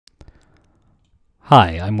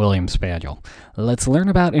Hi, I'm William Spaniel. Let's learn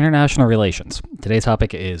about international relations. Today's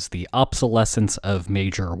topic is the obsolescence of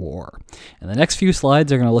major war. And the next few slides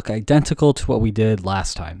are going to look identical to what we did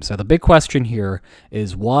last time. So the big question here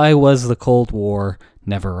is, why was the Cold War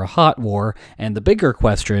never a hot war? And the bigger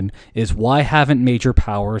question is, why haven't major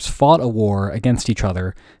powers fought a war against each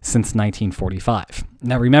other since 1945?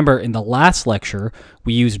 Now remember, in the last lecture,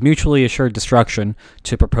 we used mutually assured destruction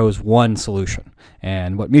to propose one solution.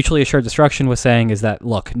 And what mutually assured destruction was saying is that,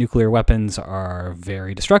 look, nuclear weapons are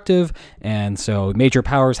very destructive, and so major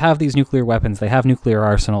powers have these nuclear weapons, they have nuclear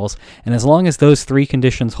arsenals, and as long as those three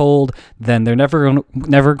conditions hold, then they're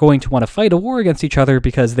never going to want to fight a war against each other,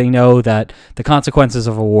 because they know that the consequences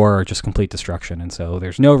of a war are just complete destruction, and so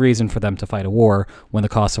there's no reason for them to fight a war when the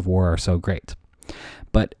costs of war are so great.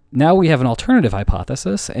 But now we have an alternative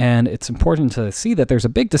hypothesis, and it's important to see that there's a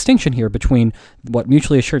big distinction here between what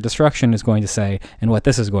mutually assured destruction is going to say and what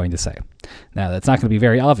this is going to say. Now, that's not going to be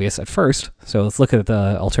very obvious at first, so let's look at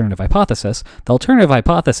the alternative hypothesis. The alternative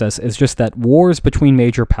hypothesis is just that wars between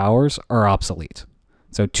major powers are obsolete.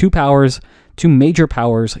 So two major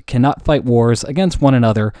powers cannot fight wars against one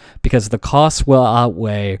another because the costs will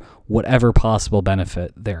outweigh whatever possible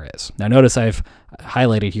benefit there is. Now notice I've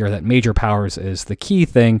highlighted here that major powers is the key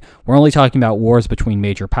thing. We're only talking about wars between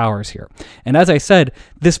major powers here. And as I said,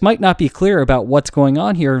 this might not be clear about what's going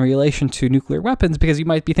on here in relation to nuclear weapons, because you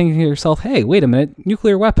might be thinking to yourself, hey, wait a minute,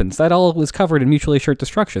 nuclear weapons, that all was covered in mutually assured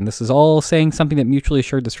destruction. This is all saying something that mutually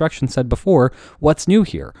assured destruction said before. What's new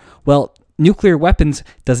here? Well, nuclear weapons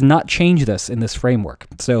does not change this in this framework.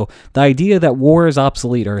 So the idea that war is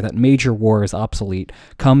obsolete, or that major war is obsolete,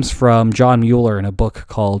 comes from John Mueller in a book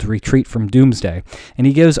called Retreat from Doomsday. And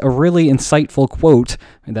he gives a really insightful quote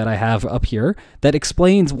that I have up here that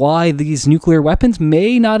explains why these nuclear weapons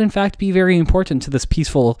may not in fact be very important to this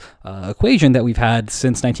peaceful equation that we've had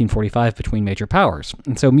since 1945 between major powers.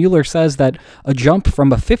 And so Mueller says that a jump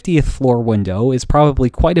from a 50th floor window is probably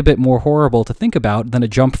quite a bit more horrible to think about than a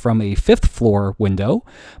jump from a 5th floor window,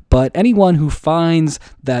 but anyone who finds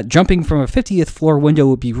that jumping from a 50th floor window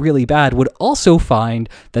would be really bad would also find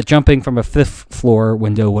that jumping from a 5th floor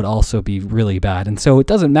window would also be really bad. And so it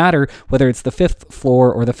doesn't matter whether it's the 5th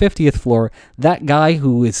floor or the 50th floor, that guy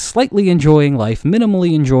who is slightly enjoying life,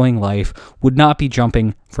 minimally enjoying life, would not be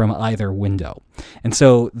jumping from either window. And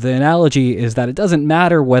so the analogy is that it doesn't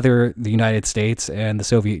matter whether the United States and the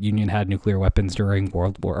Soviet Union had nuclear weapons during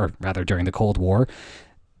during the Cold War.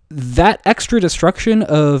 That extra destruction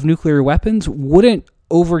of nuclear weapons wouldn't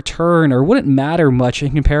overturn or wouldn't matter much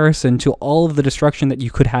in comparison to all of the destruction that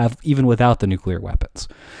you could have even without the nuclear weapons.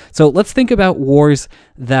 So let's think about wars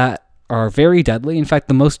that are very deadly. In fact,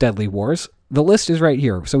 the most deadly wars. The list is right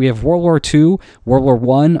here. So we have World War II, World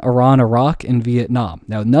War I, Iran, Iraq, and Vietnam.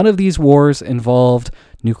 Now, none of these wars involved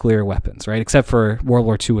nuclear weapons, right? Except for World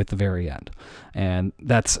War II at the very end. And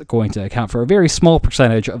that's going to account for a very small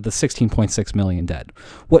percentage of the 16.6 million dead.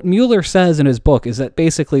 What Mueller says in his book is that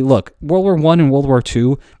basically, look, World War I and World War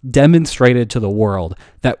II demonstrated to the world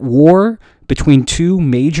that war between two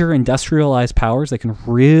major industrialized powers that can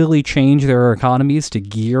really change their economies to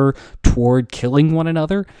gear toward killing one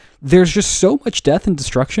another, there's just so much death and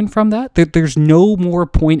destruction from that there's no more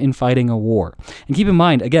point in fighting a war. And keep in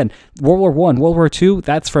mind, again, World War I, World War II,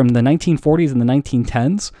 that's from the 1940s and the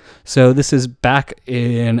 1910s. So this is back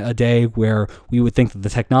in a day where we would think that the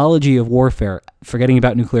technology of warfare, forgetting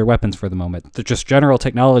about nuclear weapons for the moment, the just general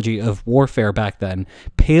technology of warfare back then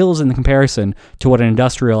pales in comparison to what an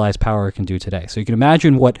industrialized power can do today. So you can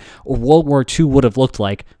imagine what World War II would have looked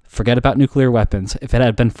like, forget about nuclear weapons, if it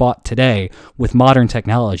had been fought today with modern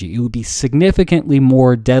technology. It would be significantly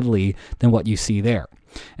more deadly than what you see there.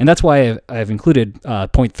 And that's why I've included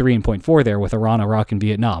point 3 and point 4 there with Iran, Iraq, and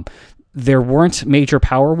Vietnam. There weren't major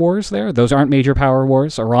power wars there. Those aren't major power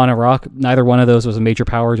wars. Iran, Iraq, neither one of those was a major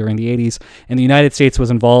power during the 80s. And the United States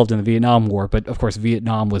was involved in the Vietnam War, but of course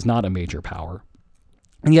Vietnam was not a major power.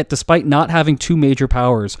 And yet, despite not having two major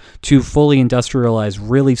powers, two fully industrialized,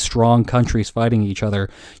 really strong countries fighting each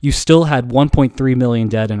other, you still had 1.3 million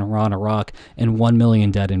dead in Iran, Iraq, and 1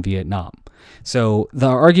 million dead in Vietnam. So the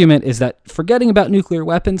argument is that, forgetting about nuclear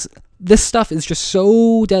weapons, this stuff is just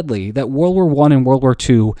so deadly that World War I and World War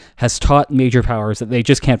II has taught major powers that they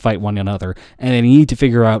just can't fight one another, and they need to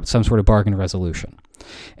figure out some sort of bargain resolution.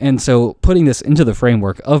 And so putting this into the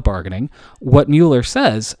framework of bargaining, what Mueller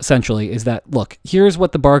says essentially is that, look, here's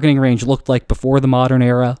what the bargaining range looked like before the modern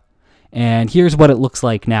era, and here's what it looks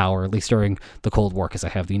like now, or at least during the Cold War, because I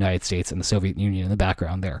have the United States and the Soviet Union in the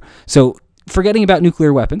background there. So forgetting about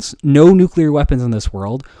nuclear weapons, no nuclear weapons in this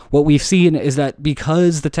world, what we've seen is that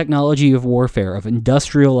because the technology of warfare, of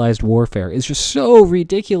industrialized warfare, is just so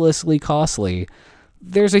ridiculously costly,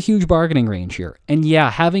 there's a huge bargaining range here. And yeah,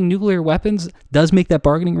 having nuclear weapons does make that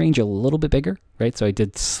bargaining range a little bit bigger, right? So I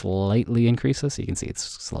did slightly increase this. You can see it's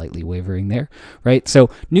slightly wavering there, right? So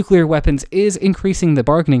nuclear weapons is increasing the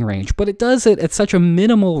bargaining range, but it does it at such a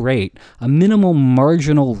minimal rate, a minimal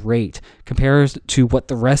marginal rate compared to what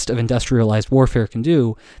the rest of industrialized warfare can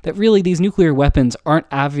do, that really these nuclear weapons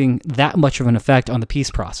aren't having that much of an effect on the peace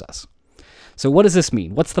process. So what does this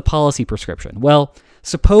mean? What's the policy prescription? Well,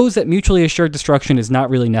 suppose that mutually assured destruction is not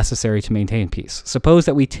really necessary to maintain peace. Suppose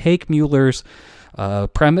that we take Mueller's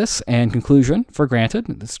premise and conclusion for granted.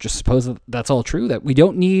 Let's just suppose that that's all true, that we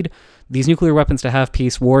don't need these nuclear weapons to have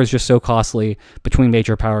peace. War is just so costly between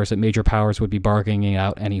major powers that major powers would be bargaining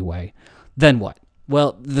out anyway. Then what?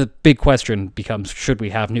 Well, the big question becomes, should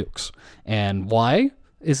we have nukes? And why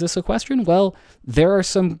is this a question? Well, there are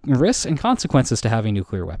some risks and consequences to having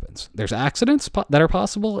nuclear weapons. There's accidents that are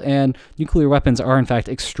possible, and nuclear weapons are, in fact,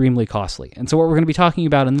 extremely costly. And so what we're going to be talking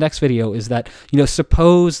about in the next video is that,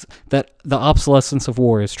 suppose that the obsolescence of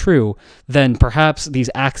war is true, then perhaps these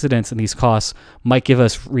accidents and these costs might give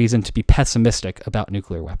us reason to be pessimistic about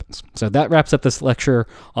nuclear weapons. So that wraps up this lecture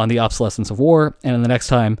on the obsolescence of war, and in the next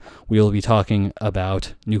time, we will be talking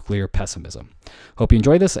about nuclear pessimism. Hope you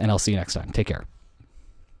enjoyed this, and I'll see you next time. Take care.